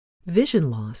Vision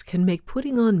loss can make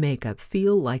putting on makeup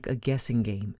feel like a guessing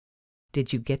game.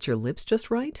 Did you get your lips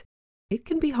just right? It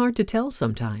can be hard to tell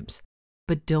sometimes.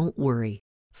 But don't worry.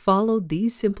 Follow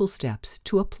these simple steps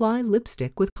to apply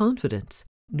lipstick with confidence,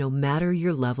 no matter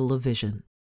your level of vision.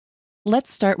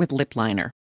 Let's start with lip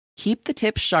liner. Keep the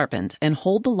tip sharpened and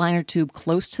hold the liner tube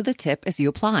close to the tip as you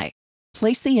apply.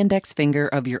 Place the index finger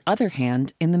of your other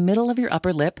hand in the middle of your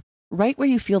upper lip, right where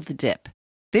you feel the dip.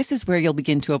 This is where you'll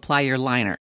begin to apply your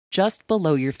liner, just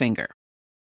below your finger.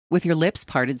 With your lips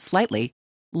parted slightly,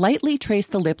 lightly trace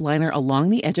the lip liner along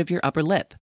the edge of your upper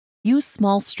lip. Use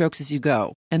small strokes as you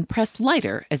go and press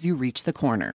lighter as you reach the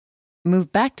corner.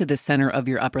 Move back to the center of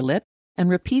your upper lip and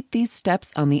repeat these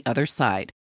steps on the other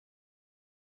side.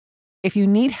 If you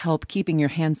need help keeping your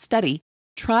hand steady,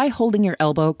 try holding your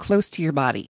elbow close to your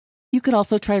body. You could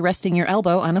also try resting your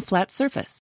elbow on a flat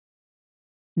surface.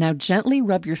 Now gently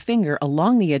rub your finger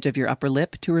along the edge of your upper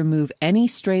lip to remove any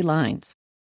stray lines.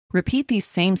 Repeat these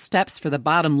same steps for the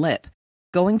bottom lip,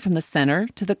 going from the center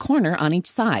to the corner on each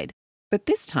side. But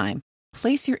this time,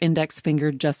 place your index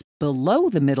finger just below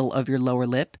the middle of your lower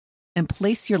lip and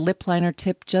place your lip liner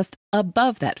tip just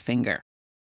above that finger.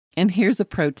 And here's a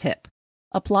pro tip.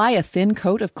 Apply a thin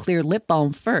coat of clear lip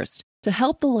balm first to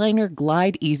help the liner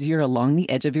glide easier along the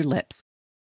edge of your lips.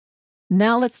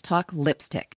 Now let's talk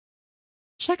lipstick.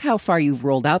 Check how far you've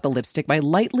rolled out the lipstick by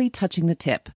lightly touching the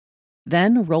tip.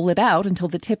 Then roll it out until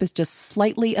the tip is just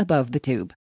slightly above the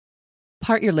tube.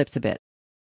 Part your lips a bit.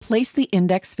 Place the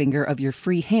index finger of your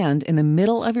free hand in the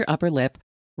middle of your upper lip,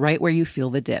 right where you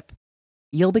feel the dip.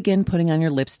 You'll begin putting on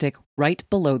your lipstick right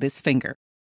below this finger.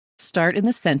 Start in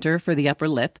the center for the upper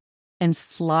lip and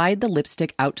slide the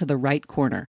lipstick out to the right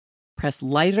corner. Press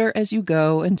lighter as you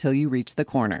go until you reach the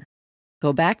corner.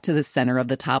 Go back to the center of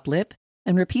the top lip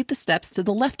and repeat the steps to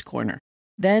the left corner,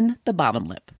 then the bottom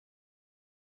lip.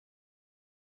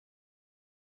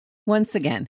 Once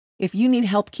again, if you need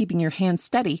help keeping your hand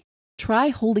steady, try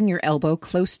holding your elbow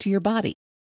close to your body.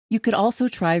 You could also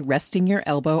try resting your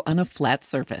elbow on a flat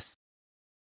surface.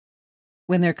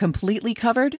 When they're completely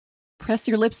covered, press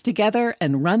your lips together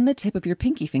and run the tip of your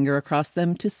pinky finger across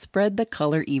them to spread the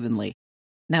color evenly.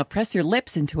 Now press your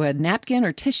lips into a napkin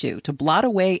or tissue to blot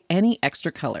away any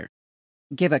extra color.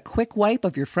 Give a quick wipe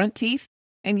of your front teeth,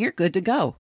 and you're good to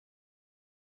go.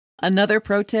 Another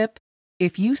pro tip,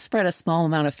 if you spread a small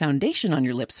amount of foundation on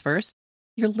your lips first,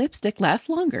 your lipstick lasts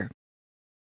longer.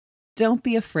 Don't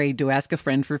be afraid to ask a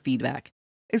friend for feedback.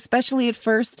 Especially at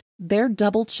first, they'll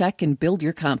double check and build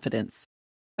your confidence.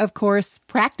 Of course,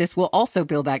 practice will also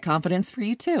build that confidence for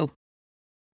you too.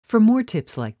 For more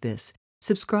tips like this,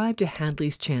 subscribe to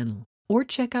Hadley's channel or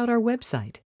check out our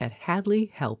website at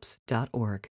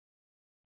hadleyhelps.org.